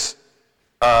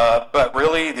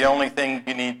really, the only thing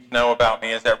you need to know about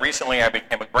me is that recently I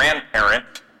became a grandparent.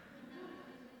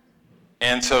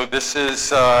 And so this is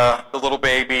the little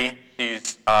baby.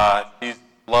 She's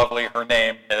lovely. Her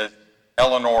name is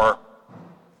Eleanor.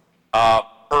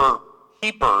 Her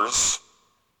keepers,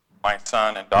 my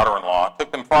son and daughter-in-law,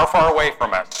 took them far, far away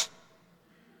from us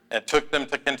and took them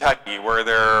to Kentucky, where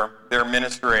they're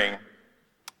ministering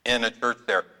in a church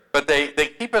there. But they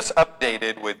keep us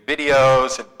updated with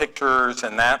videos and pictures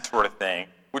and that sort of thing,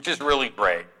 which is really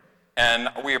great. And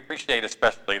we appreciate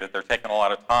especially that they're taking a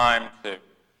lot of time to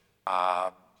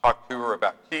talk to her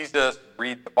about Jesus,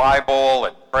 read the Bible,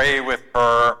 and pray with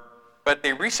her. But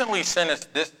they recently sent us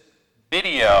this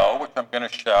video, which I'm going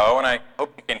to show, and I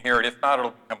hope you can hear it. If not,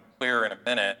 it'll become clear in a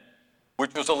minute,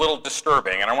 which was a little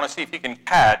disturbing. And I want to see if you can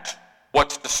catch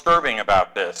what's disturbing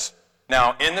about this.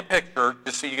 Now, in the picture,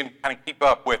 just so you can kind of keep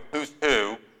up with who's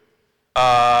who,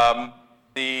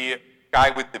 the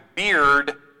guy with the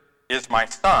beard is my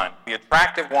son. The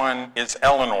attractive one is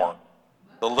Eleanor,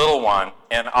 the little one,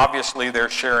 and obviously they're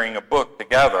sharing a book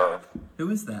together. Who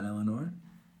is that, Eleanor?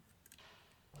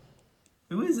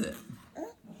 Who is it?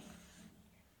 Let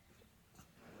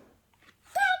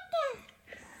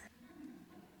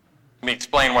me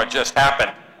explain what just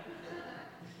happened.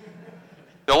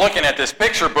 They're looking at this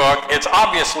picture book. It's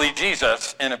obviously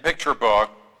Jesus in a picture book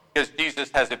because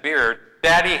Jesus has a beard.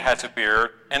 Daddy has a beard.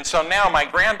 And so now my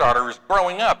granddaughter is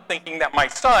growing up thinking that my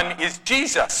son is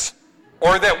Jesus.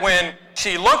 Or that when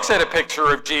she looks at a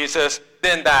picture of Jesus,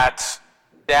 then that's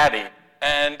Daddy.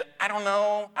 And I don't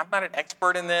know, I'm not an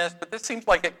expert in this, but this seems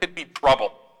like it could be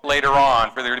trouble later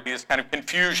on for there to be this kind of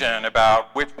confusion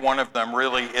about which one of them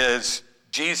really is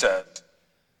Jesus.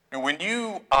 And when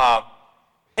you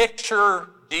picture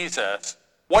Jesus,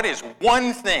 what is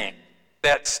one thing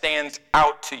that stands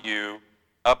out to you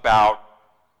about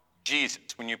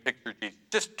Jesus when you picture Jesus?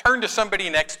 Just turn to somebody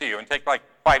next to you and take like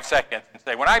 5 seconds and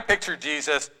say, when I picture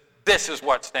Jesus, this is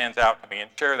what stands out to me, and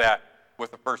share that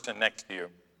with the person next to you.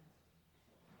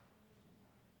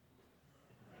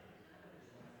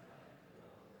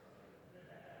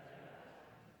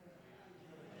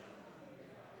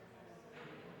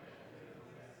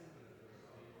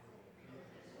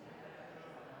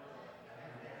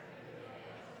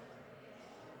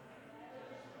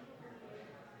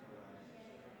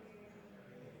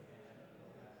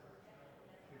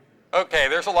 Okay,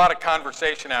 there's a lot of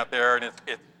conversation out there, and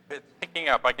it's picking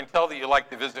up. I can tell that you like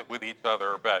to visit with each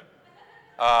other, but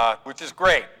which is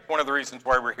great. One of the reasons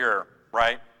why we're here,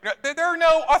 right? There are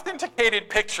no authenticated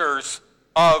pictures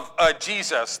of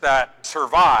Jesus that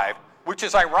survive, which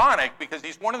is ironic because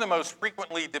he's one of the most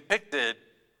frequently depicted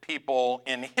people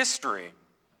in history.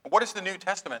 What does the New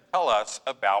Testament tell us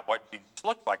about what Jesus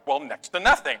looked like? Well, next to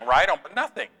nothing, right?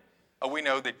 Nothing. We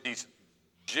know that Jesus was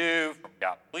a Jew from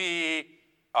Galilee.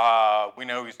 We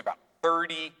know he's about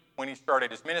 30 when he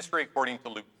started his ministry, according to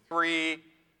Luke 3.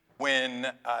 When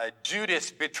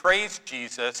Judas betrays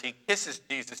Jesus, he kisses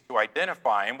Jesus to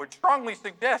identify him, which strongly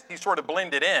suggests he sort of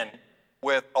blended in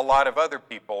with a lot of other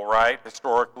people, right,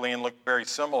 historically, and looked very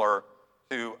similar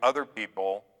to other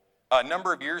people. A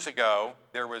number of years ago,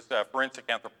 there was a forensic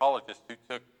anthropologist who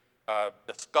took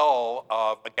the skull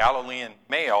of a Galilean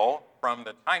male from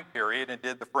the time period and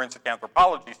did the forensic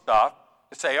anthropology stuff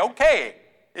to say, okay,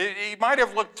 he might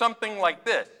have looked something like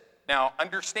this. Now,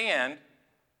 understand,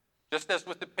 just as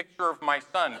with the picture of my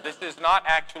son, this is not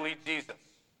actually Jesus.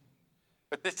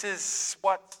 But this is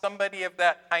what somebody of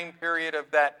that time period,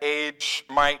 of that age,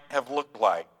 might have looked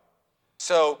like.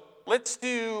 So let's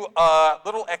do a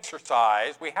little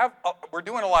exercise. We're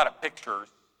doing a lot of pictures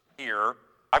here.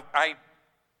 I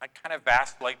kind of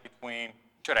vacillate between,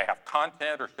 should I have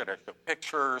content or should I show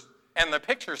pictures? And the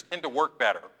pictures tend to work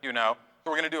better, you know. So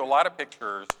we're going to do a lot of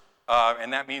pictures,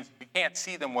 and that means if you can't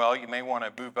see them well, you may want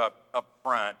to move up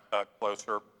front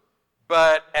closer.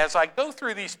 But as I go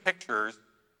through these pictures,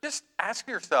 just ask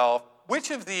yourself,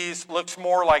 which of these looks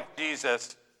more like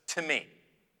Jesus to me?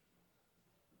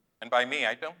 And by me,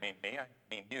 I don't mean me,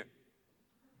 I mean you.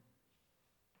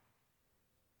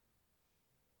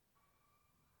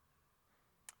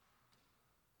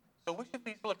 So which of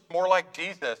these looks more like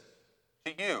Jesus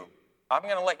to you? I'm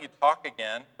going to let you talk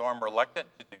again, though I'm reluctant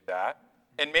to do that.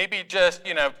 And maybe just,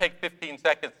 take 15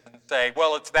 seconds and say,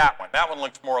 well, it's that one. That one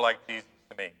looks more like Jesus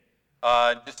to me.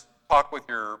 Just talk with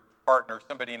your partner,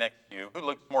 somebody next to you. Who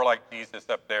looks more like Jesus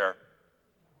up there?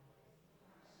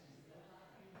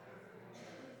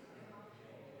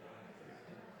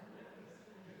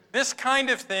 This kind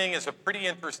of thing is a pretty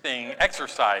interesting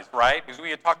exercise, right? Because we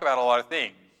had talked about a lot of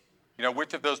things.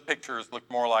 Which of those pictures look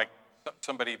more like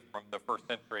somebody from the first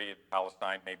century in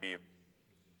Palestine, maybe a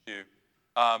Jew.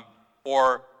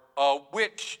 or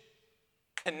which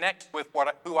connects with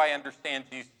who I understand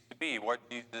Jesus to be, what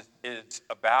Jesus is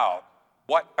about,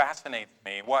 what fascinates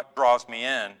me, what draws me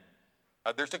in.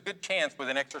 There's a good chance with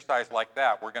an exercise like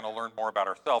that, we're going to learn more about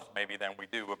ourselves maybe than we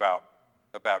do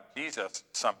about Jesus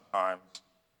sometimes.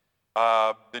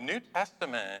 The New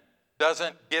Testament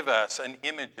doesn't give us an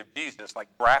image of Jesus, like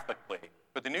graphically,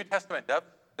 but the New Testament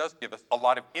does give us a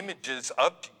lot of images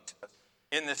of Jesus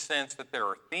in the sense that there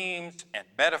are themes and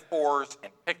metaphors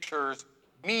and pictures,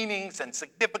 meanings and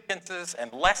significances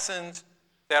and lessons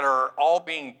that are all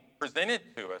being presented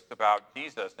to us about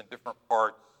Jesus in different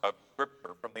parts of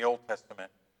Scripture from the Old Testament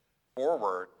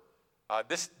forward.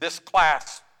 This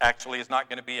class actually is not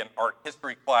going to be an art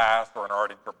history class or an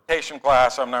art interpretation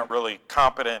class. I'm not really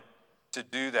competent to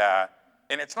do that.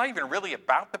 And it's not even really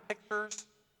about the pictures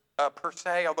per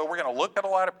se, although we're going to look at a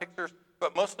lot of pictures,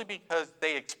 but mostly because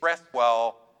they express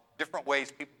well different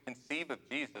ways people conceive of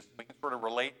Jesus. We can sort of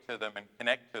relate to them and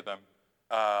connect to them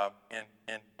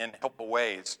in helpful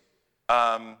ways.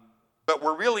 But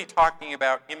we're really talking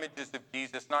about images of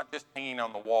Jesus, not just hanging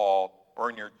on the wall or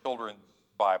in your children's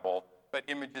Bible, but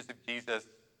images of Jesus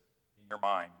in your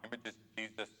mind, images of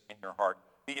Jesus in your heart,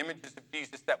 the images of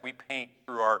Jesus that we paint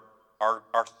through our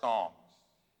songs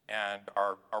and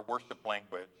our worship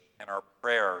language and our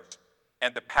prayers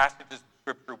and the passages of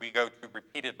Scripture we go to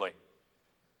repeatedly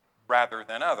rather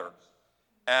than others.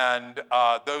 And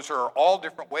those are all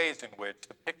different ways in which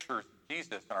the pictures of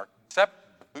Jesus and our conceptions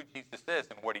of who Jesus is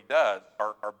and what he does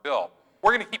are built.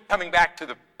 We're going to keep coming back to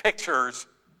the pictures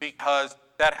because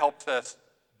that helps us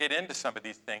get into some of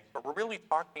these things, but we're really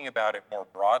talking about it more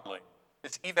broadly.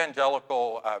 This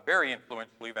evangelical, very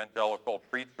influential evangelical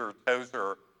preacher,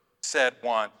 Tozer, said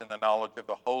once in The Knowledge of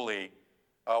the Holy,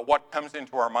 what comes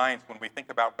into our minds when we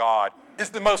think about God is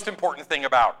the most important thing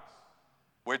about us,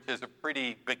 which is a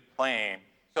pretty big claim.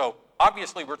 So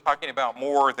obviously we're talking about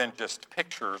more than just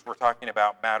pictures. We're talking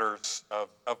about matters of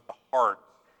the heart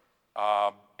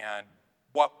and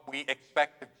what we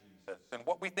expect of Jesus and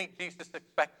what we think Jesus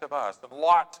expects of us, and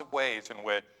lots of ways in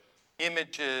which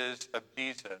images of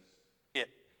Jesus get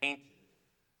painted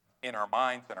in our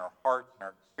minds and our hearts and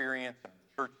our experience and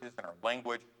our churches and our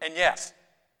language, and yes,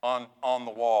 on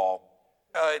the wall.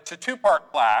 It's a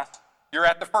two-part class. You're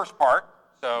at the first part,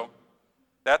 so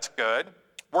that's good.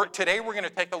 Today we're going to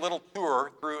take a little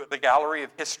tour through the gallery of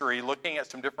history, looking at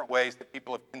some different ways that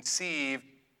people have conceived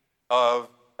of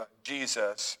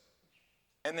Jesus.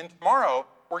 And then tomorrow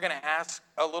we're going to ask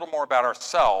a little more about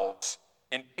ourselves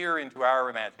and peer into our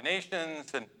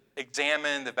imaginations and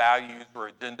examine the values or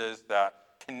agendas that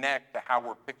connect to how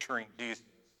we're picturing Jesus,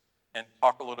 and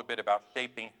talk a little bit about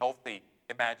shaping healthy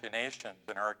imaginations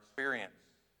in our experience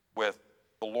with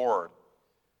the Lord.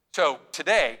 So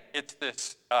today, it's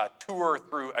this tour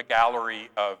through a gallery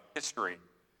of history.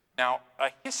 Now, a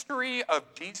history of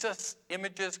Jesus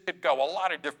images could go a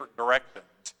lot of different directions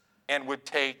and would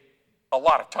take a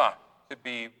lot of time to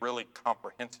be really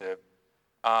comprehensive.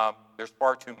 There's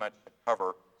far too much to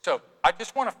cover. So I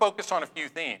just want to focus on a few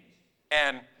themes.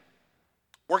 And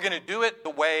we're going to do it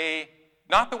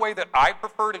not the way that I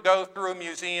prefer to go through a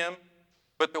museum,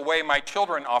 but the way my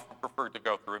children often preferred to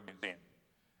go through a museum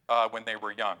when they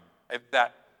were young, if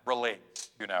that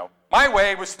relates, you know. My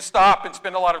way was to stop and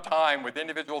spend a lot of time with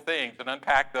individual things and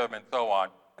unpack them and so on.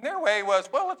 And their way was,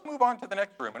 well, let's move on to the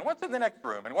next room, and what's in the next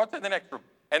room, and what's in the next room.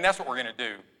 And that's what we're going to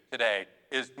do today,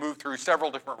 is move through several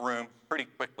different rooms pretty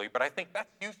quickly. But I think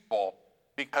that's useful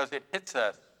because it hits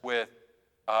us with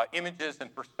images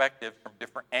and perspectives from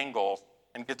different angles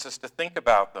and gets us to think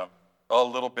about them a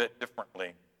little bit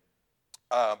differently.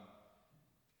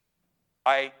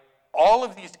 All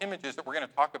of these images that we're going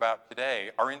to talk about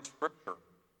today are in Scripture.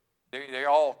 They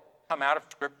all come out of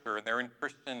Scripture, and they're in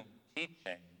Christian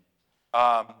teaching.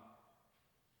 But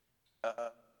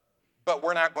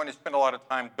we're not going to spend a lot of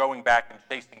time going back and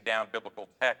chasing down biblical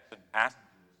texts and passages.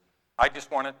 I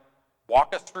just want to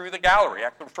walk us through the gallery,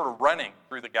 actually sort of running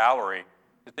through the gallery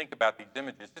to think about these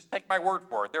images. Just take my word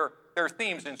for it. There are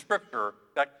themes in Scripture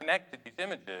that connect to these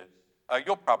images.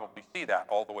 You'll probably see that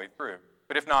all the way through.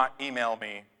 But if not, email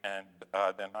me, and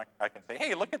then I can say,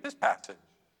 hey, look at this passage.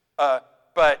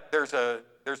 But there's a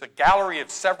gallery of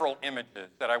several images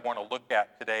that I want to look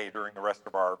at today during the rest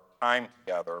of our time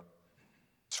together.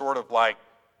 Sort of like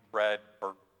read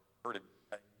or heard of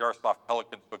Jaroslav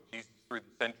Pelikan's book, Jesus Through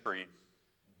the Centuries.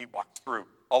 He walks through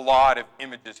a lot of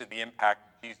images and the impact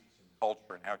of Jesus in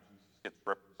culture and how Jesus gets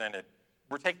represented.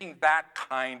 We're taking that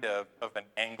kind of an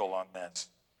angle on this.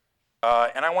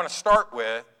 And I want to start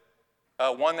with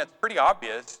one that's pretty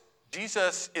obvious.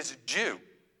 Jesus is a Jew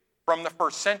from the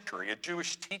first century, a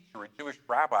Jewish teacher, a Jewish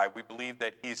rabbi. We believe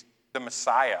that he's the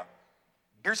Messiah.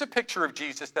 Here's a picture of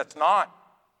Jesus that's not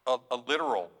a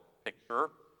literal picture,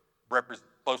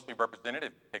 closely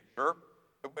representative picture.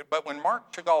 But when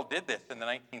Marc Chagall did this in the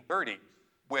 1930s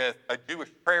with a Jewish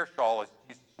prayer shawl as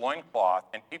Jesus' loincloth,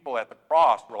 and people at the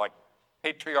cross were like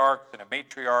patriarchs and a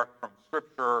matriarch from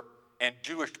Scripture and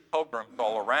Jewish pilgrims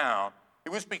all around, it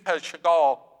was because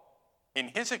Chagall, in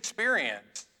his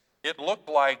experience, it looked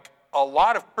like a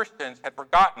lot of Christians had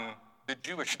forgotten the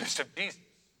Jewishness of Jesus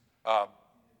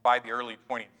by the early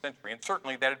 20th century, and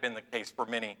certainly that had been the case for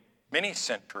many, many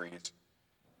centuries.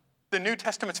 The New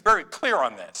Testament's very clear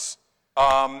on this,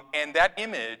 and that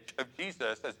image of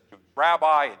Jesus as a Jewish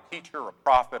rabbi, a teacher, a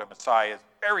prophet, a Messiah is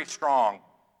very strong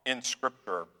in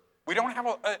Scripture. We don't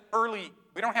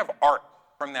have art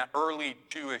from that early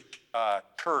Jewish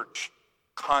church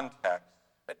context,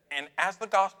 and as the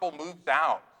gospel moves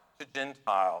out to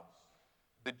Gentiles,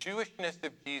 the Jewishness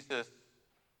of Jesus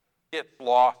gets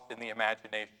lost in the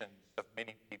imaginations of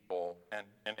many people, and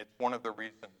it's one of the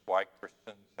reasons why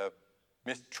Christians have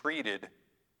mistreated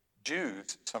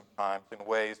Jews sometimes in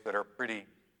ways that are pretty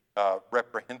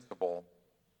reprehensible.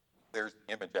 There's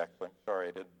the image, actually. I'm sorry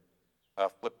I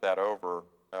didn't flip that over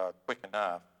quick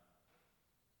enough.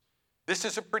 This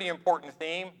is a pretty important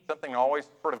theme, something I always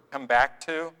sort of come back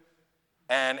to.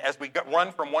 And as we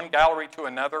run from one gallery to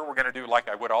another, we're going to do like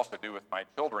I would also do with my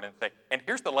children and say, and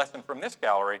here's the lesson from this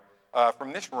gallery,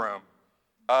 from this room.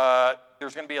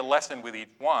 There's going to be a lesson with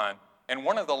each one. And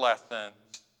one of the lessons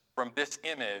from this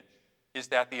image is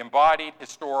that the embodied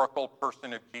historical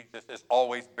person of Jesus is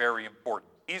always very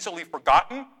important. Easily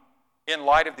forgotten in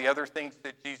light of the other things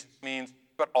that Jesus means,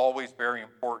 but always very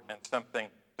important and something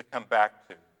to come back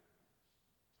to.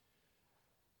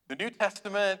 The New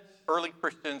Testament, early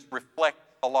Christians reflect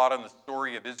a lot on the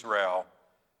story of Israel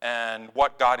and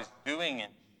what God is doing in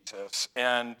Jesus,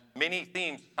 and many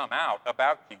themes come out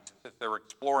about Jesus as they're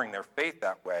exploring their faith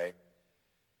that way.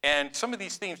 And some of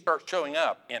these themes start showing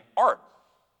up in art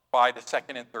by the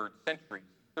 2nd and 3rd century.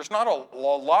 There's not a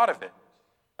lot of it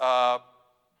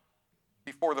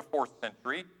before the 4th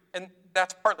century, and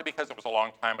that's partly because it was a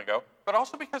long time ago, but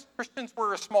also because Christians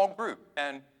were a small group,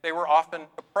 and they were often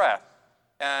oppressed,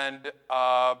 and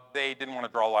they didn't want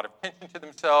to draw a lot of attention to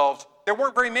themselves. There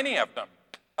weren't very many of them.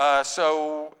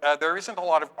 So there isn't a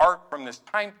lot of art from this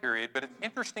time period, but it's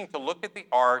interesting to look at the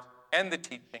art and the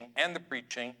teaching and the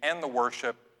preaching and the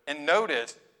worship and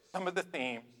notice some of the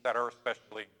themes that are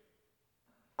especially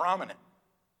prominent,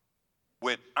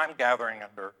 which I'm gathering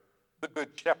under the Good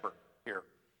Shepherd here.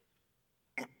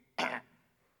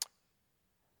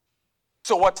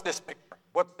 So what's this picture?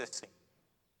 What's this scene?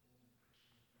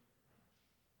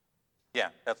 Yeah,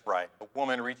 that's right. A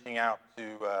woman reaching out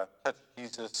to touch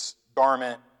Jesus'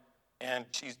 garment, and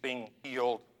she's being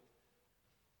healed.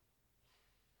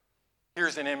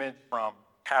 Here's an image from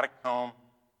Catacomb,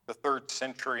 the 3rd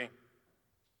century,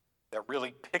 that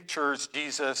really pictures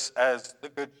Jesus as the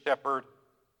Good Shepherd.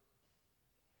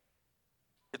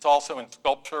 It's also in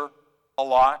sculpture a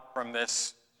lot from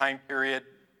this time period,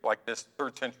 like this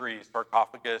 3rd century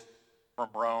sarcophagus from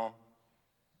Rome.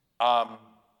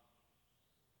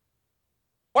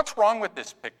 What's wrong with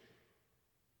this picture?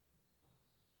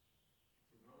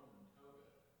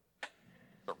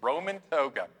 The Roman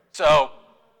toga. So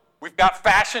we've got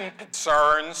fashion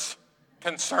concerns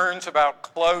about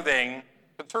clothing,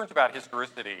 concerns about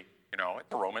historicity. You know,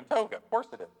 it's a Roman toga. Of course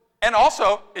it is. And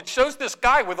also, it shows this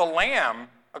guy with a lamb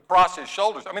across his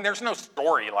shoulders. I mean, there's no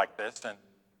story like this in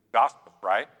Gospels,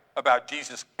 right? About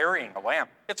Jesus carrying a lamb.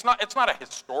 It's not a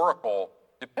historical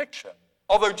depiction.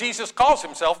 Although Jesus calls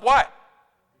himself what?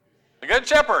 The Good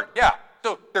Shepherd, yeah.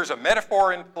 So there's a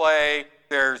metaphor in play,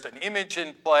 there's an image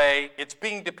in play, it's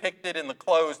being depicted in the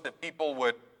clothes that people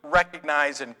would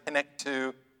recognize and connect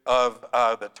to of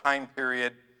the time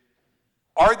period.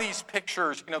 Are these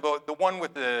pictures, you know, the one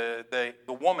with the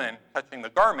woman touching the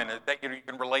garment, that you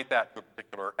can relate that to a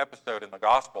particular episode in the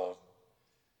Gospels.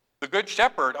 The Good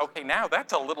Shepherd, okay, now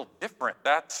that's a little different.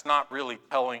 That's not really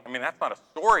that's not a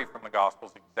story from the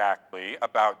Gospels exactly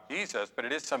about Jesus, but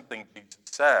it is something Jesus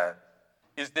said.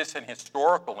 Is this an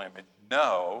historical image?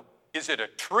 No. Is it a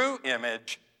true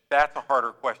image? That's a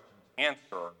harder question to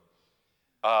answer.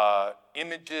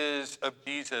 Images of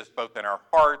Jesus, both in our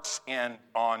hearts and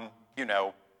on,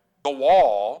 the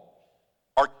wall,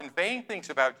 are conveying things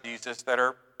about Jesus that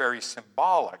are very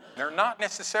symbolic. They're not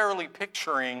necessarily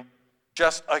picturing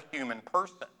just a human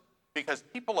person, because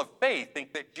people of faith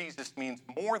think that Jesus means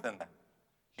more than that.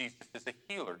 Jesus is a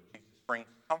healer. Jesus brings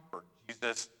comfort.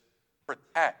 Jesus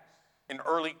protects. In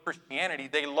early Christianity,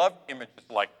 they loved images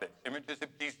like this, images of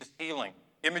Jesus healing,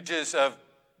 images of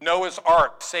Noah's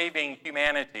Ark saving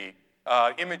humanity,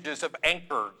 images of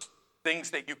anchors, things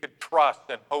that you could trust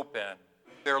and hope in.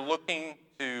 They're looking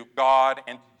to God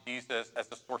and to Jesus as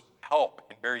a source of help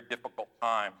in very difficult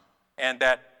times. And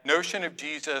that notion of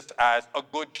Jesus as a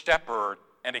good shepherd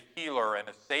and a healer and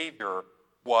a savior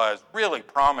was really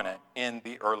prominent in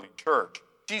the early church.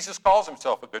 Jesus calls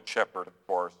himself a good shepherd, of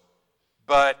course,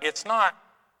 but it's not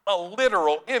a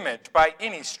literal image by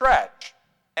any stretch.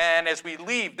 And as we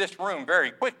leave this room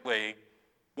very quickly,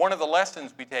 one of the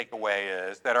lessons we take away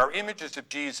is that our images of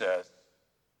Jesus,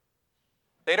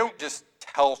 they don't just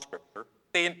tell Scripture,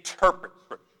 they interpret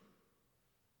Scripture.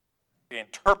 They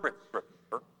interpret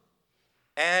Scripture,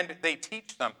 and they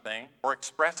teach something or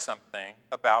express something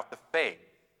about the faith.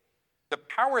 The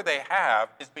power they have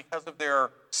is because of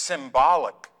their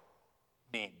symbolic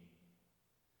meaning.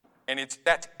 And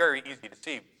that's very easy to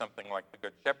see with something like the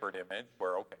Good Shepherd image,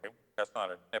 where, okay, that's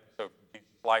not an episode from Jesus'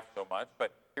 life so much,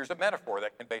 but here's a metaphor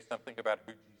that conveys something about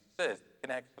who Jesus is. It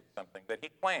connects with something that he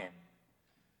claimed.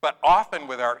 But often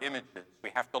with our images,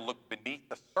 we have to look beneath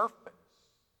the surface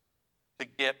to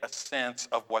get a sense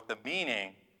of what the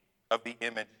meaning of the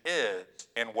image is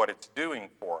and what it's doing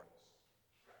for us.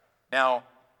 Now,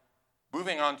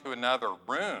 moving on to another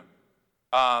room,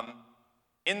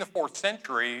 in the 4th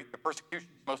century, the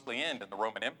persecutions mostly end in the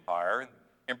Roman Empire.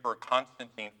 Emperor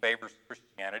Constantine favors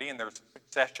Christianity, and there's a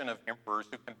succession of emperors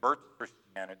who convert to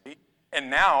Christianity.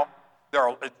 And now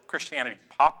Christianity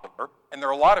is popular, and there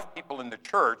are a lot of people in the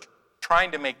church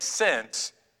trying to make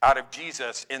sense out of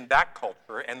Jesus in that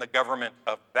culture and the government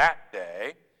of that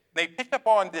day. They pick up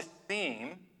on this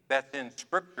theme that's in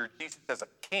Scripture, Jesus as a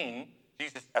king,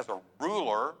 Jesus as a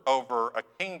ruler over a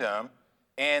kingdom,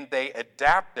 and they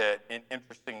adapt it in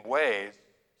interesting ways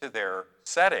to their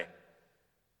setting.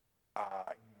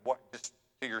 Just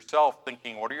to yourself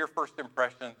thinking, what are your first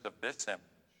impressions of this image?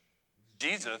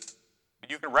 Jesus,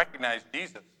 you can recognize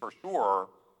Jesus for sure.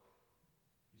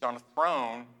 He's on a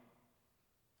throne.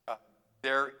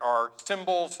 There are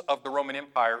symbols of the Roman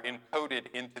Empire encoded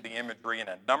into the imagery in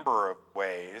a number of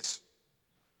ways.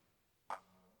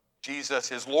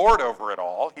 Jesus is Lord over it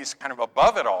all. He's kind of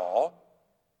above it all,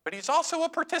 but he's also a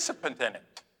participant in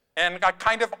it and a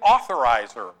kind of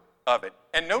authorizer of it.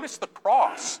 And notice the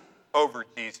cross over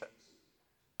Jesus.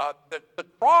 The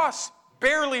cross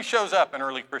barely shows up in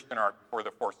early Christian art before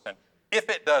the 4th century, if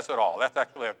it does at all. That's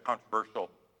actually a controversial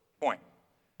point.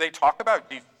 They talk about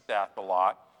Jesus' death a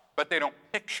lot, but they don't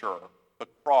picture the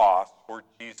cross or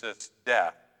Jesus'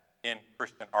 death in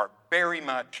Christian art very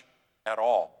much at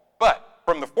all. But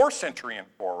from the 4th century and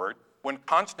forward, when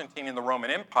Constantine and the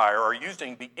Roman Empire are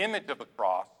using the image of the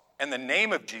cross and the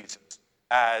name of Jesus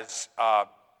as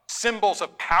symbols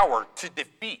of power to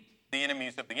defeat the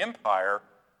enemies of the empire,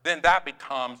 then that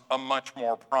becomes a much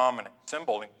more prominent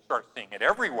symbol, and you start seeing it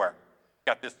everywhere. You've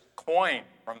got this coin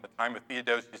from the time of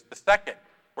Theodosius II,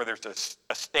 where there's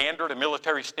a standard, a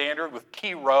military standard with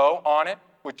Chi Rho on it,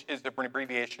 which is an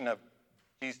abbreviation of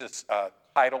Jesus'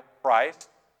 title, Christ,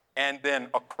 and then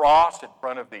a cross in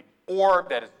front of the orb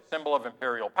that is a symbol of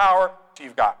imperial power. So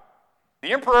you've got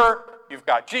the emperor, you've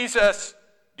got Jesus,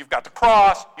 you've got the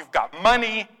cross, you've got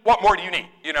money. What more do you need?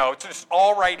 It's just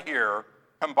all right here,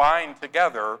 combined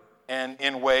together, and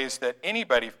in ways that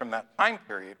anybody from that time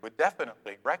period would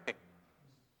definitely recognize.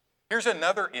 Here's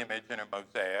another image in a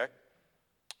mosaic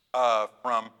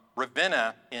from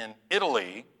Ravenna in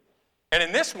Italy. And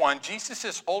in this one, Jesus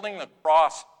is holding the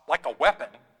cross like a weapon,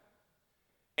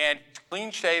 and he's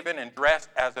clean-shaven and dressed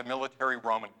as a military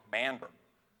Roman commander.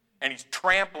 And he's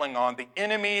trampling on the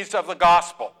enemies of the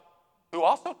gospel, who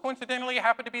also coincidentally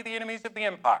happen to be the enemies of the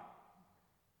empire.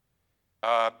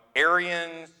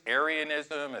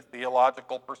 Arianism, a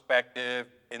theological perspective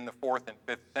in the 4th and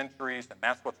 5th centuries, and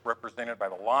that's what's represented by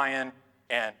the lion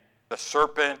and the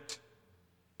serpent.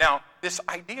 Now, this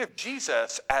idea of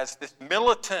Jesus as this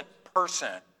militant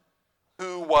person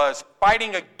who was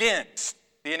fighting against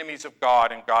the enemies of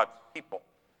God and God's people,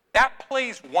 that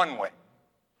plays one way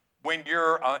when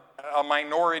you're a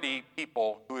minority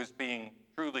people who is being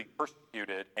truly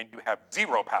persecuted and you have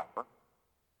zero power.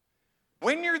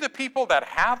 When you're the people that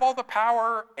have all the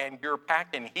power and you're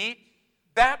packing heat,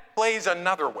 that plays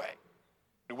another way.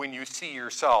 When you see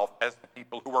yourself as the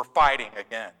people who are fighting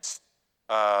against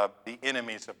the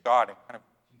enemies of God, and kind of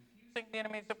confusing the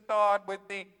enemies of God with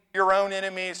your own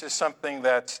enemies is something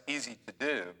that's easy to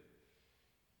do.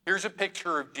 Here's a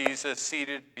picture of Jesus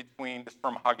seated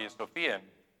from Hagia Sophia in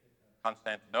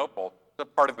Constantinople. It's a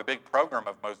part of a big program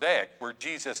of mosaics where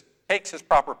Jesus takes his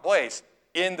proper place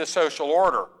in the social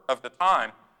order of the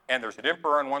time, and there's an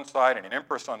emperor on one side and an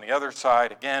empress on the other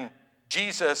side. Again,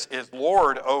 Jesus is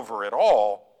Lord over it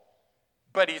all,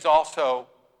 but he's also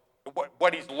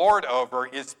what he's lord over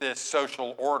is this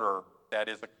social order that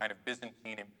is a kind of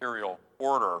Byzantine imperial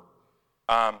order.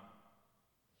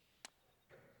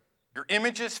 Your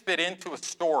images fit into a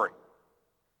story.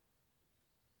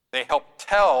 They help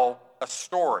tell a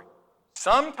story.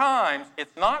 Sometimes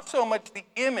it's not so much the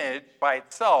image by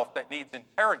itself that needs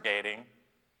interrogating,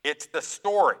 it's the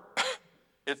story.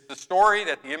 It's the story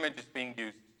that the image is being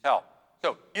used to tell.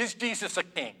 So, is Jesus a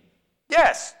king?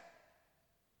 Yes.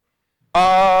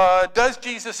 Does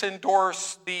Jesus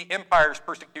endorse the empire's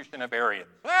persecution of Arians?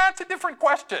 That's a different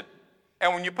question.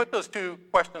 And when you put those two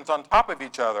questions on top of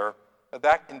each other,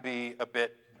 that can be a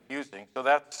bit confusing.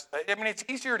 So it's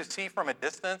easier to see from a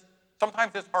distance.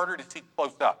 Sometimes it's harder to see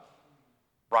close up,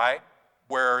 right?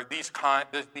 Where these kinds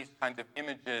of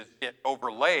images get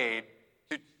overlaid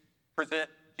to present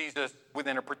Jesus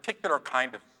within a particular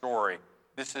kind of story.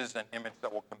 This is an image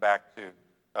that we'll come back to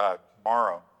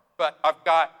tomorrow. But I've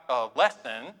got a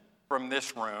lesson from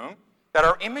this room that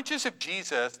our images of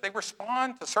Jesus, they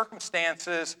respond to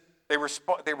circumstances, they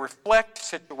reflect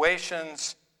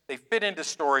situations, they fit into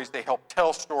stories, they help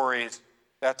tell stories.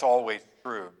 That's always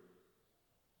true.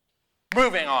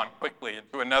 Moving on quickly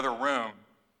into another room.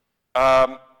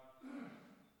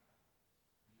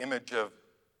 Image of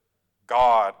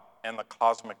God and the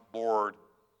cosmic Lord.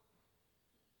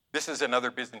 This is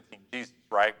another Byzantine Jesus,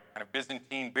 right? Kind of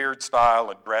Byzantine beard style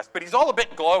and dress, but he's all a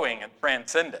bit glowing and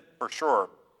transcendent, for sure.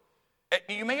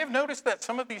 You may have noticed that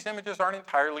some of these images aren't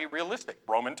entirely realistic.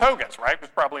 Roman togas, right, was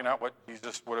probably not what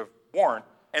Jesus would have worn.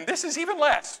 And this is even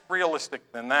less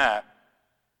realistic than that.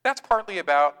 That's partly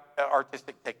about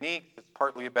artistic techniques. It's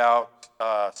partly about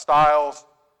styles.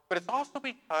 But it's also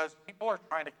because people are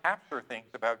trying to capture things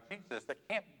about Jesus that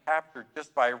can't be captured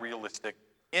just by a realistic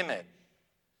image.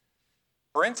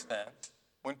 For instance,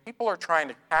 when people are trying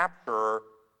to capture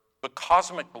the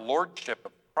cosmic lordship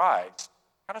of Christ,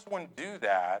 how does one do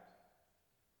that?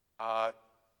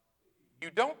 You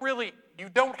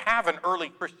don't have an early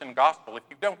Christian gospel if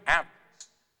you don't have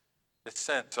this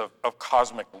sense of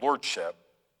cosmic lordship.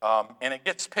 And it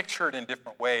gets pictured in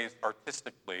different ways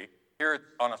artistically. Here it's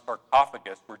on a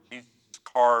sarcophagus where Jesus is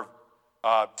carved,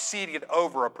 seated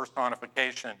over a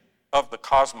personification of the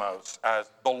cosmos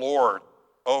as the Lord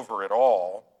over it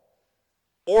all.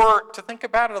 Or to think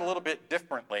about it a little bit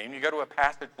differently, and you go to a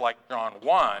passage like John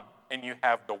 1, and you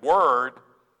have the Word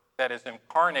that is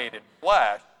incarnated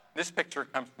flesh. This picture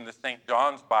comes from the St.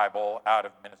 John's Bible out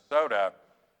of Minnesota.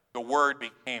 The Word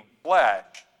became flesh.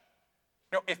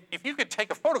 You know, if you could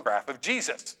take a photograph of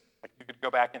Jesus, like you could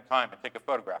go back in time and take a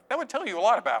photograph, that would tell you a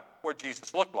lot about what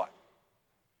Jesus looked like.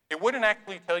 It wouldn't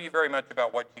actually tell you very much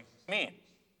about what Jesus means.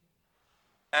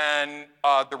 And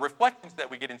the reflections that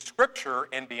we get in Scripture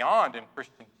and beyond in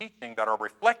Christian teaching that are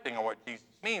reflecting on what Jesus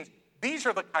means, these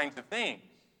are the kinds of things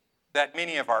that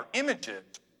many of our images,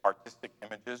 artistic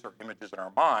images or images in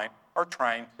our mind, are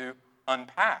trying to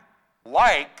unpack.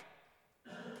 Like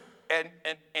an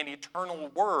eternal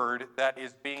Word that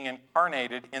is being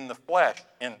incarnated in the flesh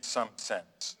in some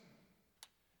sense.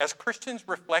 As Christians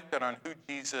reflected on who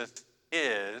Jesus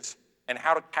is and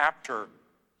how to capture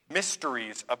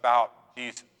mysteries about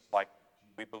Jesus, like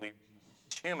we believe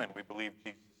Jesus is human, we believe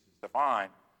Jesus is divine,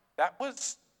 that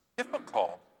was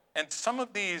difficult. And some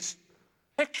of these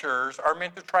pictures are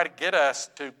meant to try to get us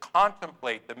to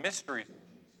contemplate the mysteries of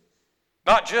Jesus.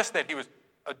 Not just that he was,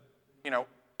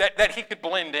 that he could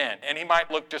blend in and he might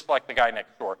look just like the guy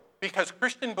next door. Because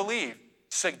Christian belief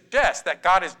suggests that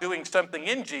God is doing something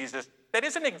in Jesus that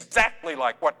isn't exactly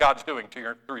like what God's doing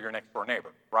through your next door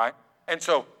neighbor, right? And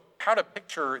so how to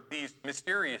picture these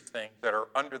mysterious things that are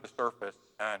under the surface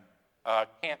and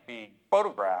can't be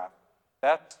photographed,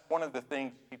 that's one of the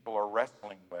things people are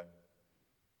wrestling with.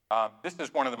 This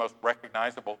is one of the most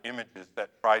recognizable images that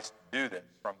tries to do this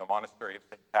from the monastery of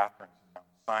St. Catherine's in Mount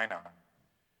Sinai,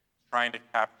 trying to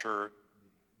capture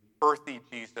the earthy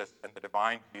Jesus and the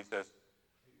divine Jesus.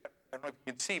 I don't know if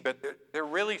you can see, but they're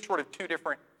really sort of two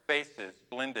different faces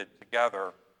blended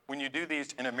together. When you do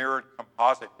these in a mirrored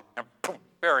composite, it becomes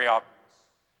very obvious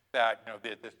that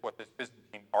what this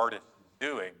Byzantine artist is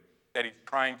doing, that he's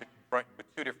trying to confront you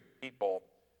with two different people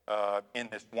in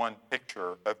this one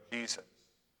picture of Jesus.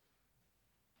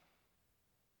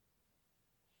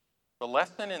 The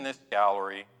lesson in this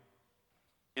gallery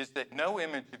is that no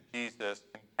image of Jesus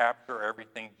can capture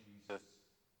everything Jesus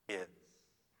is,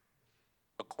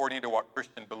 according to what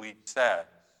Christian belief says,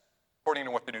 according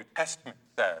to what the New Testament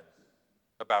says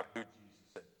about who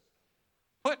Jesus is.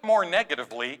 Put more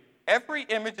negatively, every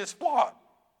image is flawed.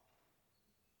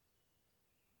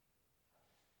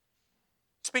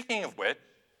 Speaking of which,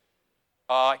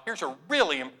 here's a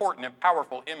really important and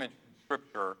powerful image from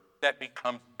Scripture that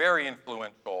becomes very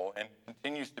influential and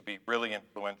continues to be really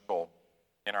influential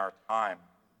in our time.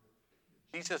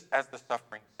 Jesus as the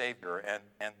suffering Savior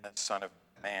and the Son of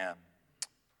Man.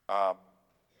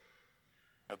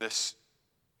 This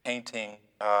painting,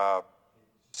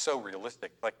 so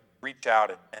realistic, like reach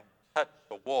out and touch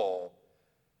the wool.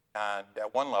 And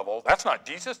at one level, that's not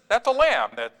Jesus, that's a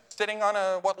lamb that's sitting on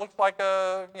what looks like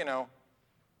a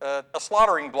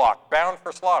slaughtering block, bound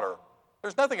for slaughter.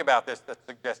 There's nothing about this that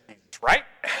suggests Jesus, right?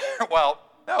 Well,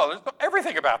 no, there's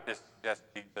everything about this suggests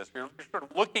Jesus. You're sort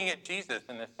of looking at Jesus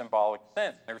in this symbolic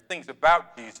sense. There's things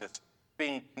about Jesus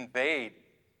being conveyed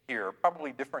here,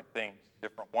 probably different things,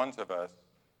 different ones of us.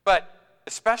 But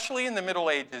especially in the Middle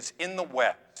Ages in the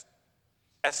West,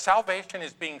 as salvation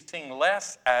is being seen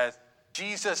less as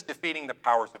Jesus defeating the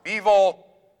powers of evil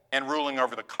and ruling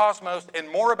over the cosmos, and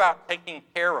more about taking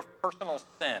care of personal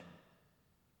sin.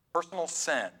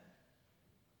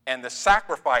 And the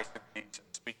sacrifice of Jesus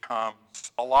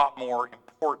becomes a lot more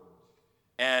important.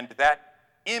 And that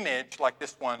image, like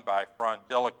this one by Fra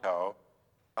Angelico,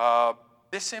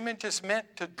 this image is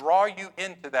meant to draw you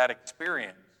into that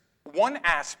experience. One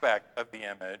aspect of the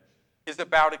image is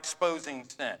about exposing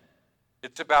sin.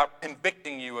 It's about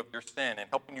convicting you of your sin and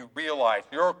helping you realize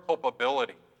your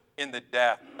culpability in the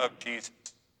death of Jesus.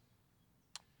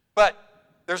 But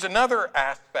there's another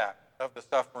aspect of the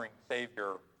suffering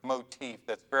Savior motif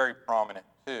that's very prominent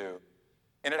too.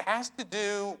 And it has to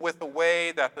do with the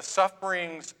way that the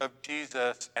sufferings of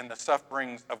Jesus and the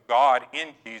sufferings of God in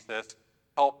Jesus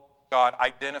help God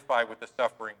identify with the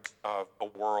sufferings of a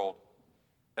world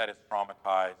that is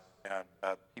traumatized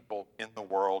and people in the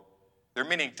world. There are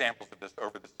many examples of this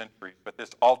over the centuries, but this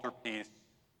altarpiece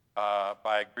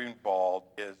by Grunewald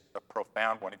is a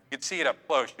profound one. If you could see it up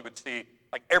close, you would see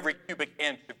like every cubic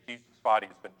inch of Jesus' body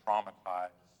has been traumatized.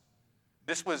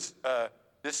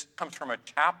 This comes from a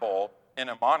chapel in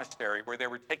a monastery where they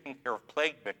were taking care of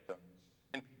plague victims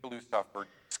and people who suffered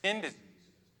skin disease.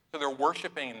 So they're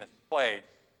worshiping in this place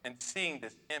and seeing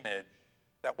this image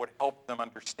that would help them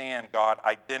understand God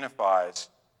identifies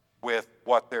with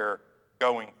what they're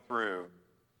going through.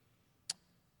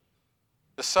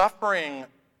 The suffering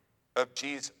of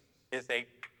Jesus is a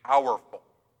powerful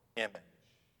image.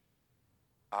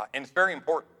 And it's very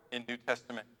important in New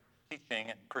Testament teaching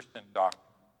and Christian doctrine.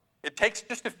 It takes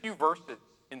just a few verses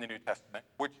in the New Testament,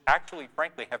 which actually,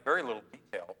 frankly, have very little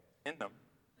detail in them,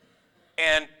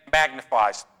 and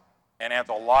magnifies them and adds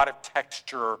a lot of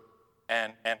texture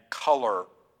and color,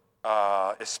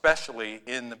 especially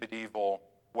in the medieval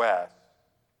West.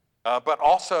 But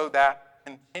also that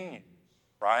continues,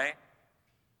 right?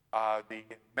 The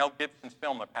Mel Gibson's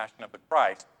film, The Passion of the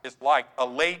Christ, is like a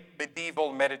late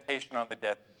medieval meditation on the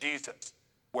death of Jesus,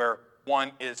 where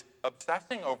one is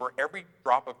obsessing over every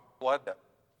drop of blood that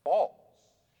falls.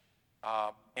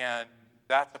 And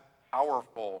that's a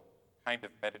powerful kind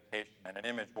of meditation, and an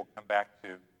image we'll come back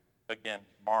to again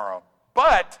tomorrow.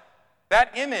 But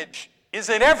that image is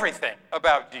in everything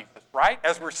about Jesus, right?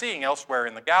 As we're seeing elsewhere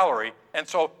in the gallery. And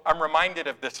so I'm reminded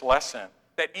of this lesson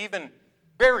that even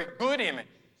very good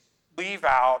images leave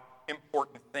out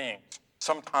important things,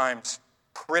 sometimes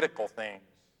critical things.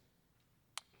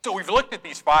 So we've looked at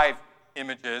these 5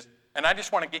 images, and I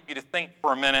just want to get you to think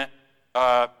for a minute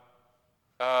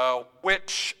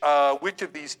which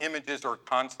of these images or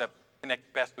concepts connects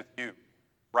best with you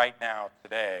right now,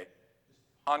 today.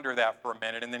 Ponder that for a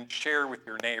minute and then share with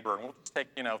your neighbor. And we'll just take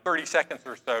 30 seconds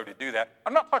or so to do that.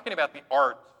 I'm not talking about the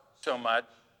art so much,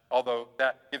 although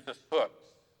that gives us hooks,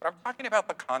 but I'm talking about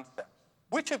the concepts.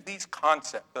 Which of these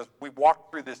concepts, as we walk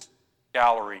through this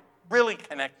gallery, really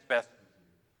connects best with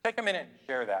you? Take a minute and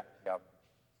share that together.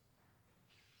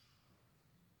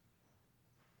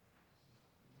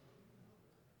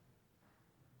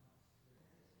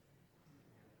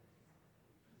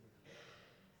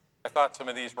 I thought some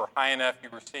of these were high enough you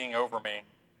were seeing over me,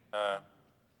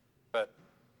 but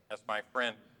as my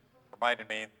friend reminded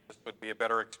me, this would be a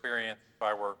better experience if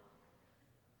I were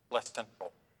less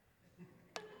central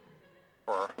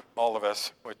for all of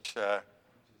us, which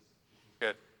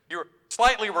good. You were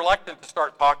slightly reluctant to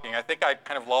start talking. I think I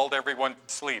kind of lulled everyone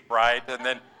to sleep, right? And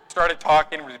then started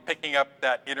talking, picking up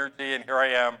that energy, and here I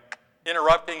am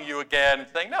interrupting you again and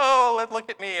saying, no, look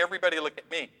at me, everybody look at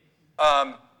me.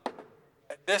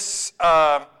 It's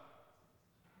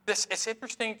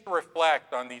interesting to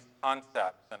reflect on these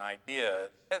concepts and ideas,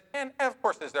 and of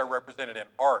course as they're represented in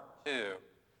art too.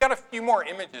 Got a few more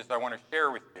images I want to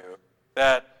share with you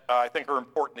that I think are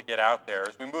important to get out there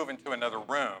as we move into another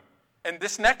room. And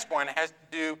this next one has to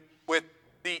do with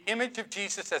the image of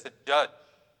Jesus as a judge,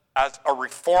 as a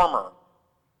reformer.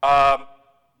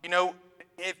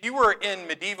 if you were in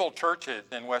medieval churches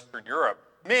in Western Europe,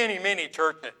 many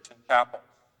churches and chapels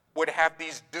would have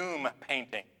these doom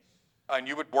paintings. And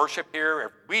you would worship here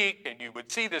every week, and you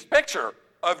would see this picture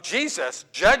of Jesus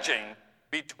judging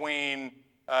between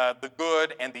the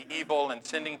good and the evil and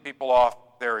sending people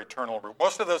off their eternal route.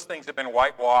 Most of those things have been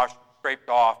whitewashed, scraped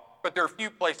off, but there are a few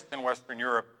places in Western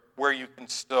Europe where you can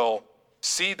still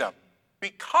see them.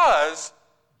 Because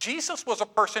Jesus was a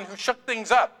person who shook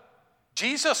things up.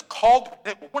 Jesus called,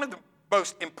 one of the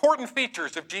most important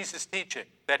features of Jesus' teaching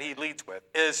that he leads with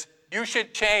is, you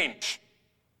should change.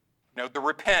 The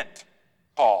repent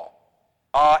call.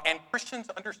 And Christians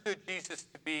understood Jesus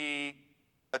to be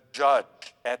a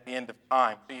judge at the end of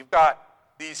time. So you've got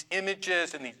these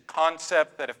images and these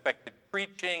concepts that affected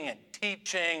preaching and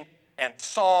teaching and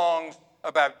songs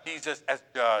about Jesus as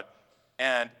judge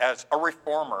and as a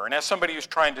reformer and as somebody who's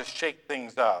trying to shake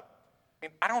things up.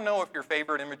 I don't know if your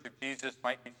favorite image of Jesus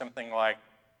might be something like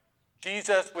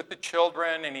Jesus with the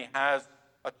children, and he has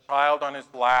a child on his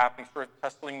lap, and he's sort of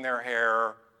tussling their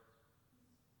hair.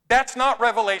 That's not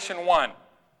Revelation 1.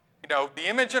 The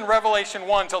image in Revelation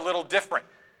 1 is a little different.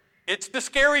 It's the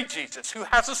scary Jesus who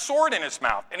has a sword in his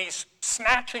mouth, and he's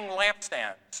snatching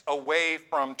lampstands away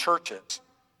from churches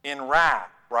in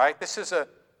wrath, right? This is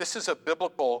a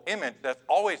biblical image. That's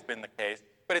always been the case.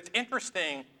 But it's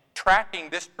interesting tracking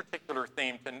this particular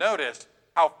theme to notice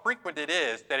how frequent it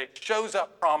is that it shows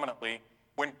up prominently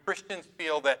when Christians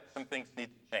feel that some things need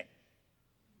to change,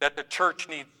 that the church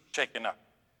needs shaken up,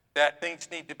 that things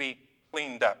need to be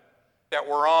cleaned up, that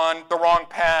we're on the wrong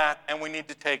path and we need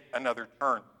to take another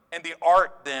turn. And the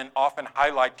art then often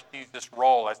highlights Jesus'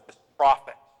 role as this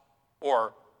prophet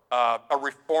or a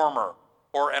reformer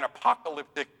or an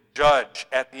apocalyptic judge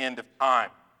at the end of time,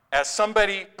 as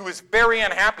somebody who is very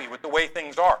unhappy with the way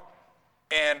things are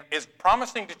and is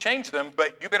promising to change them,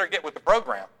 but you better get with the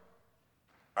program,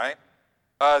 right?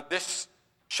 This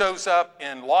shows up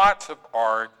in lots of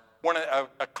art.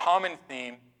 A common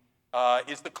theme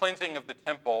is the cleansing of the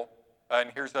temple, and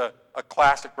here's a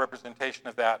classic representation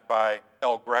of that by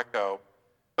El Greco.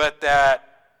 But that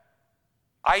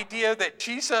idea that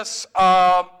Jesus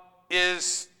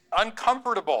is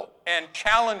uncomfortable and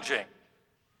challenging,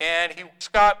 and he's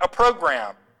got a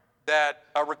program that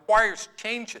requires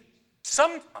changes.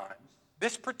 Sometimes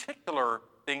this particular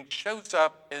thing shows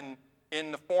up in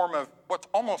the form of what's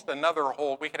almost another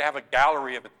whole, we could have a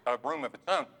gallery of a room of its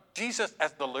own. Jesus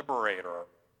as the liberator.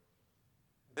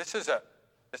 This is a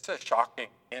shocking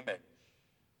image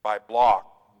by Bloch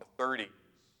in the 30s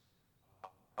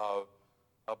of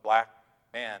a black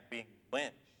man being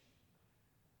lynched.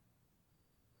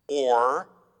 Or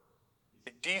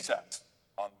Jesus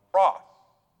on the cross,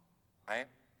 right?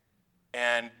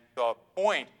 And the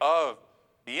point of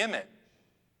the image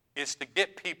is to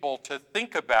get people to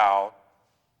think about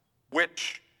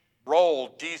which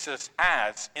role Jesus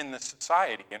has in the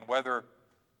society and whether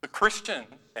the Christians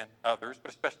and others,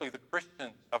 but especially the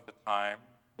Christians of the time,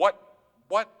 what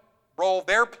role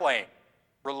they're playing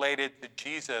related to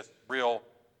Jesus' real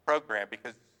program,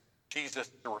 because Jesus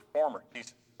is the reformer,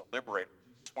 Jesus is the liberator,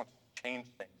 Jesus wants to change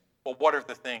things. Well, what are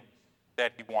the things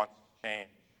that he wants to change?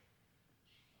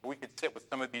 We could sit with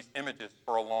some of these images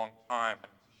for a long time,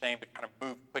 and it's a shame to kind of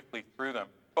move quickly through them.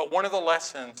 But one of the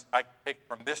lessons I take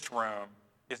from this room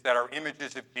is that our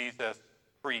images of Jesus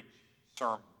preach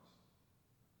sermons.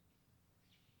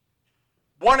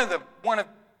 One of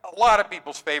a lot of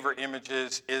people's favorite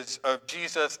images is of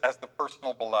Jesus as the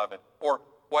personal beloved, or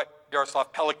what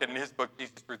Jaroslav Pelikan in his book,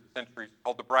 Jesus Through the Centuries,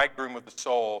 called the bridegroom of the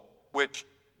soul, which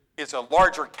is a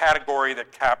larger category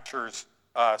that captures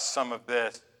some of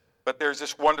this. But there's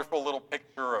this wonderful little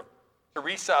picture of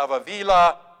Teresa of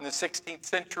Avila in the 16th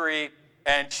century,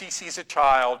 and she sees a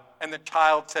child, and the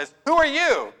child says, "Who are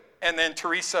you?" And then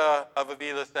Teresa of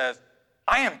Avila says,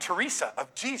 "I am Teresa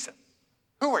of Jesus.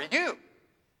 Who are you?"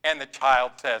 And the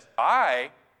child says,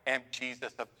 "I am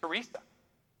Jesus of Teresa."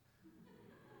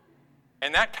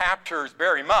 And that captures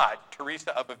very much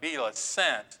Teresa of Avila's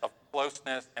sense of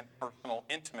closeness and personal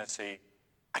intimacy.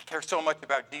 I care so much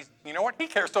about Jesus. You know what? He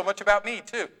cares so much about me,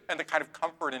 too. And the kind of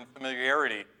comfort and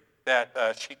familiarity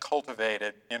that she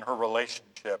cultivated in her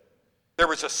relationship. There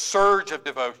was a surge of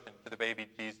devotion to the baby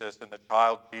Jesus and the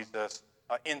child Jesus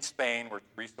in Spain, where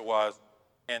Teresa was,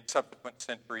 and subsequent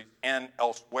centuries, and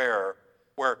elsewhere,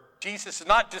 where Jesus is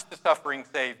not just the suffering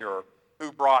Savior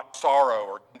who brought sorrow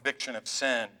or conviction of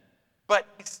sin, but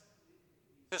he's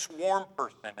this warm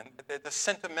person, and the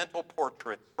sentimental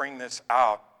portraits bring this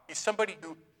out. He's somebody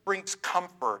who brings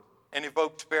comfort and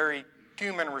evokes very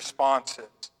human responses.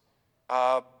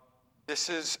 This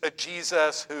is a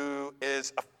Jesus who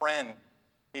is a friend.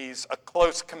 He's a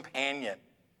close companion.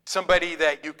 somebody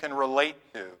that you can relate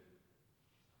to.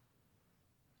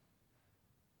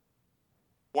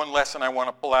 One lesson I want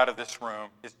to pull out of this room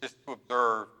is just to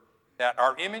observe that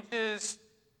our images,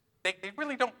 they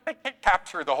can't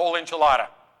capture the whole enchilada.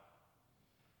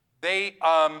 They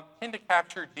tend to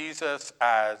capture Jesus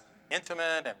as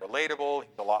intimate and relatable.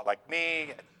 He's a lot like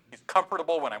me. He's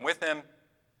comfortable when I'm with him.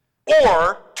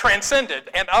 Or transcendent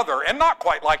and other and not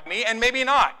quite like me and maybe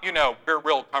not,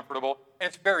 real comfortable. And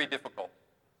it's very difficult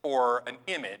for an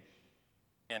image,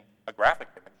 in a graphic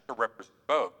image, to represent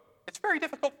both. It's very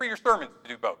difficult for your sermons to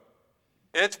do both.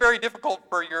 It's very difficult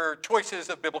for your choices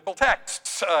of biblical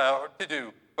texts to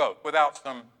do both without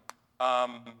some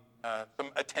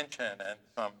attention and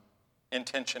some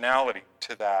intentionality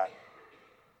to that.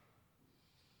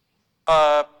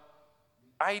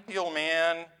 Ideal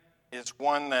man is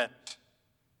one that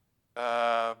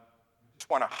I just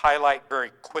want to highlight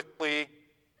very quickly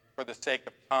for the sake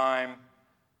of time.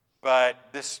 But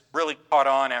this really caught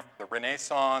on after the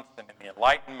Renaissance and in the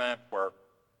Enlightenment, where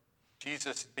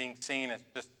Jesus is being seen as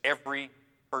just every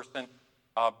person,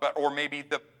 or maybe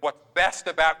what's best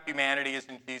about humanity is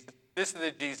in Jesus. This is the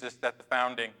Jesus that the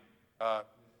founding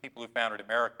people who founded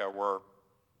America were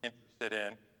interested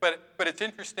in. But it's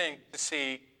interesting to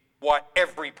see what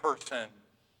every person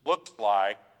looks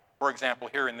like. For example,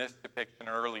 here in this depiction, an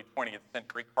early 20th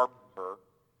century carpenter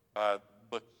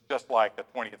looks just like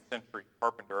a 20th century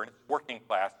carpenter, and it's working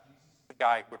class. The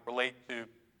guy who would relate to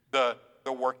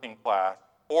the working class.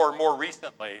 Or more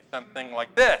recently, something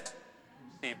like this,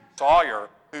 Steve Sawyer,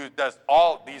 who does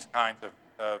all these kinds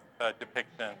of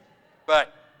depictions.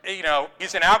 But,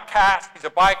 he's an outcast, he's a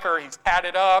biker, he's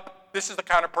tatted up. This is the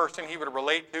kind of person he would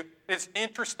relate to. It's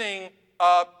interesting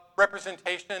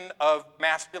representation of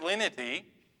masculinity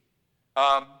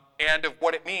and of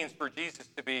what it means for Jesus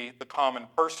to be the common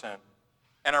person.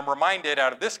 And I'm reminded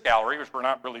out of this gallery, which we're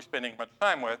not really spending much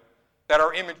time with, that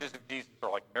our images of Jesus are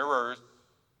like mirrors.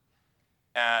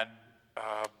 And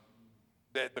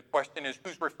the question is,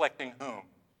 who's reflecting whom?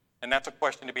 And that's a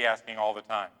question to be asking all the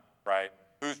time, right?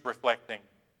 Who's reflecting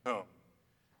whom?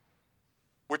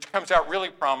 Which comes out really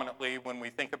prominently when we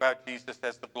think about Jesus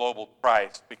as the global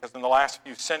Christ, because in the last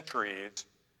few centuries,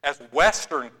 as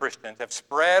Western Christians have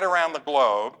spread around the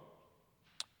globe,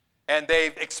 and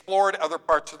they've explored other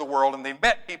parts of the world, and they've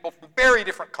met people from very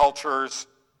different cultures,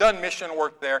 done mission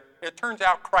work there. It turns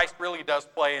out Christ really does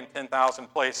play in 10,000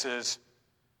 places.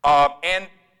 And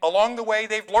along the way,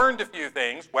 they've learned a few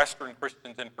things, Western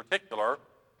Christians in particular,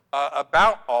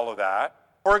 about all of that.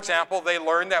 For example, they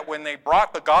learned that when they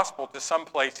brought the gospel to some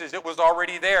places, it was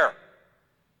already there.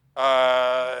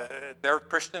 There are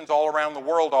Christians all around the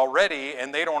world already,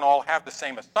 and they don't all have the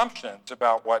same assumptions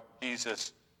about what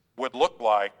Jesus would look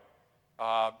like.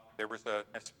 There was a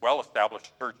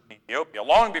well-established church in Ethiopia.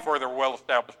 Long before there were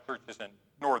well-established churches in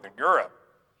Northern Europe,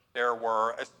 there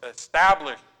were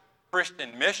established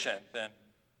Christian missions in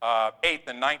 8th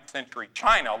and 9th century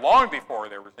China, long before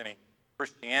there was any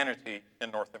Christianity in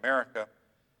North America.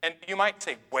 And you might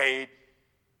say, wait,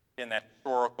 in that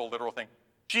historical, literal thing,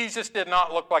 Jesus did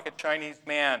not look like a Chinese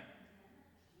man.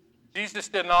 Jesus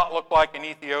did not look like an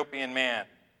Ethiopian man.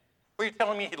 Were you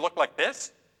telling me he looked like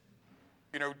this?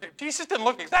 Jesus didn't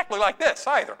look exactly like this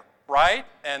either, right?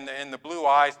 And the blue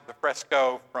eyes of the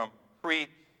fresco from Crete.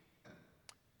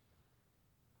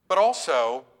 But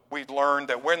also, we've learned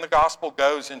that when the gospel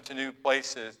goes into new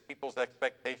places, people's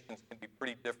expectations can be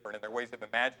pretty different, and their ways of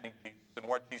imagining Jesus and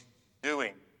what Jesus is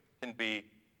doing can be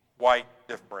quite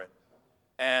different.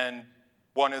 And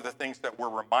one of the things that we're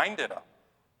reminded of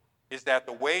is that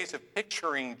the ways of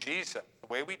picturing Jesus, the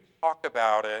way we talk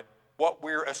about it, what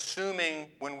we're assuming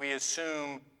when we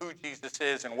assume who Jesus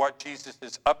is and what Jesus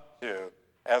is up to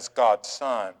as God's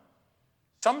Son,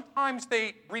 sometimes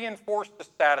they reinforce the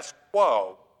status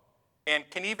quo and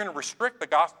can even restrict the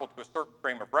gospel to a certain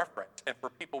frame of reference. And for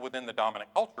people within the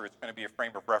dominant culture, it's going to be a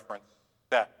frame of reference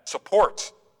that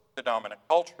supports the dominant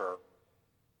culture.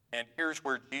 And here's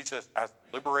where Jesus as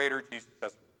the liberator, Jesus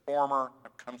as the reformer,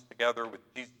 comes together with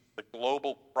Jesus, the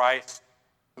global Christ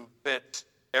who fits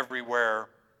everywhere.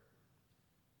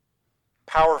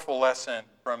 Powerful lesson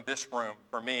from this room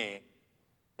for me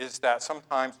is that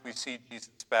sometimes we see Jesus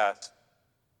best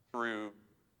through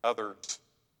others'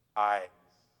 eyes.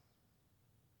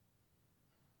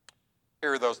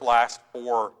 Here are those last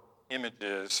 4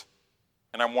 images,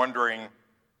 and I'm wondering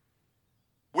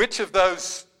which of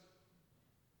those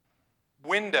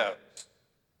windows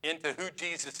into who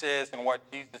Jesus is and what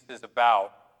Jesus is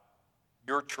about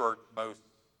your church most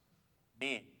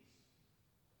needs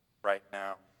right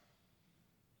now.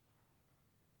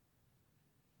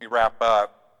 Let me wrap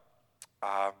up.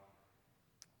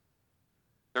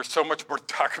 There's so much more to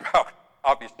talk about,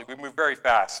 obviously. We move very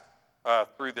fast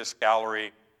through this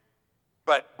gallery,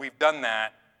 but we've done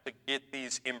that to get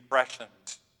these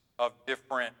impressions of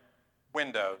different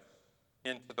windows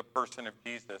into the person of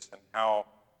Jesus and how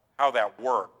that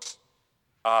works.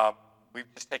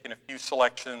 We've just taken a few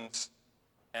selections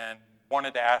and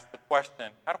wanted to ask the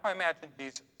question, how do I imagine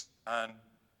Jesus? And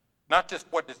not just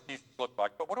what does Jesus look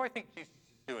like, but what do I think Jesus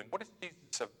is doing? What is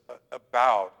Jesus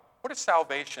about? What does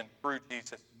salvation through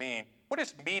Jesus mean? What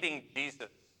does meeting Jesus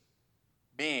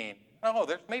mean? Oh,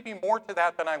 there's maybe more to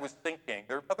that than I was thinking.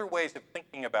 There are other ways of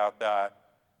thinking about that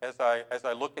as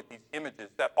I look at these images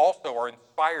that also are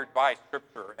inspired by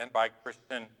Scripture and by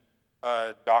Christian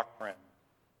doctrine.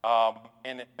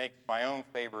 And it makes my own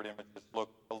favorite images look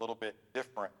a little bit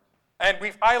different. And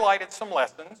we've highlighted some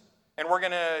lessons, and we're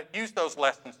going to use those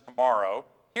lessons tomorrow.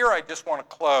 Here I just want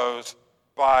to close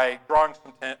by drawing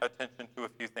some attention to a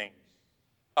few things.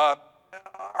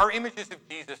 Our images of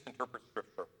Jesus interpret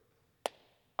Scripture,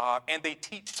 and they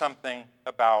teach something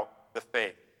about the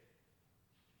faith.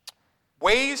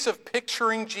 Ways of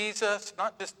picturing Jesus,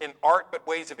 not just in art, but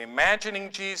ways of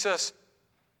imagining Jesus,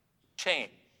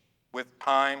 change with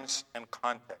times and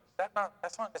context.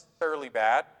 That's not necessarily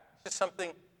bad. It's just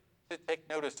something to take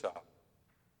notice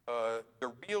of.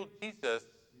 The real Jesus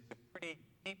is a pretty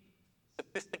deep,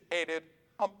 sophisticated,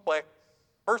 complex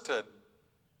person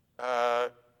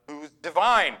who's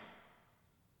divine,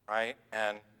 right?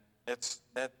 And it's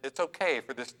okay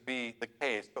for this to be the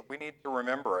case, but we need to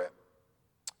remember it.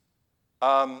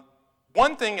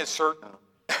 One thing is certain.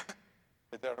 I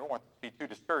don't want to be too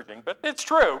discouraging, but it's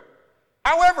true.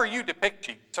 However you depict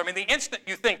Jesus, I mean, the instant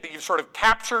you think that you've sort of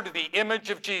captured the image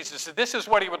of Jesus, that this is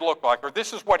what he would look like, or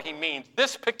this is what he means,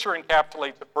 this picture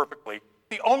encapsulates it perfectly,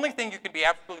 the only thing you can be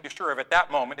absolutely sure of at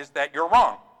that moment is that you're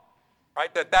wrong,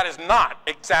 right? That is not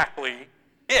exactly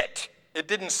it. It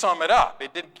didn't sum it up.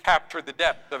 It didn't capture the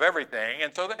depth of everything,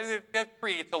 and so that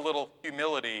creates a little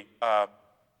humility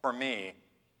for me.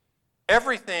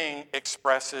 Everything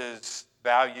expresses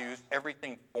values.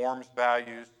 Everything forms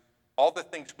values. All the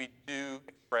things we do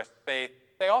express faith.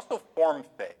 They also form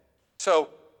faith. So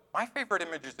my favorite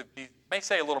images of Jesus may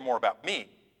say a little more about me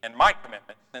and my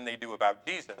commitments than they do about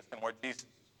Jesus and what Jesus is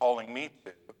calling me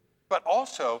to. But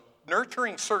also,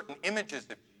 nurturing certain images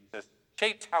of Jesus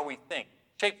shapes how we think,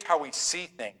 shapes how we see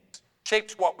things,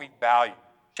 shapes what we value,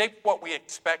 shapes what we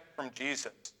expect from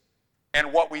Jesus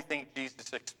and what we think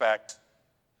Jesus expects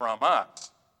from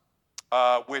us,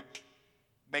 which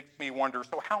makes me wonder,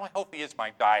 so how healthy is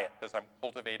my diet as I'm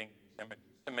cultivating these images,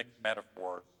 to mix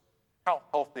metaphors? How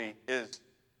healthy is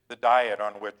the diet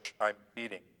on which I'm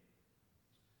feeding?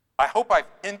 I hope I've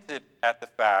hinted at the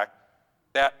fact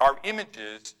that our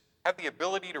images have the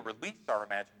ability to release our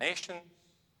imaginations,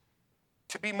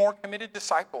 to be more committed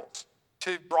disciples,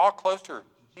 to draw closer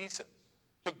to Jesus,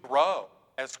 to grow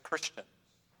as Christians.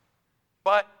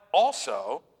 But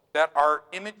also that our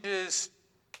images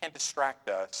can distract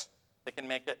us. They can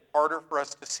make it harder for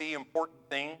us to see important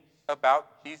things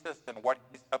about Jesus and what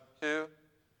he's up to.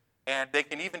 And they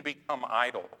can even become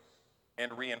idols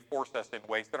and reinforce us in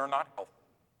ways that are not helpful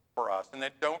for us and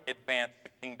that don't advance the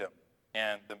kingdom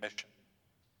and the mission.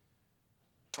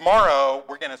 Tomorrow,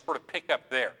 we're going to sort of pick up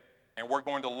there, and we're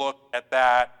going to look at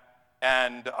that.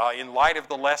 And in light of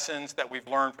the lessons that we've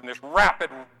learned from this rapid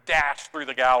dash through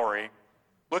the gallery,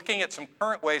 looking at some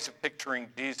current ways of picturing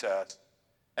Jesus,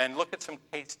 and look at some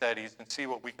case studies and see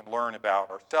what we can learn about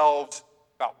ourselves,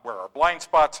 about where our blind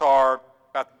spots are,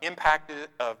 about the impact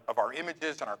of our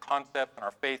images and our concepts and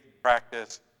our faith and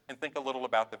practice, and think a little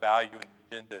about the value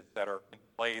and agendas that are in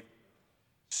play.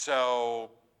 So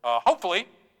hopefully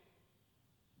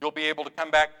you'll be able to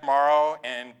come back tomorrow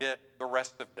and get the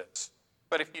rest of this.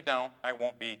 But if you don't, I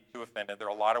won't be too offended. There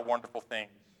are a lot of wonderful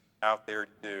things out there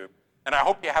to do. And I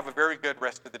hope you have a very good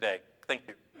rest of the day. Thank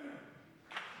you.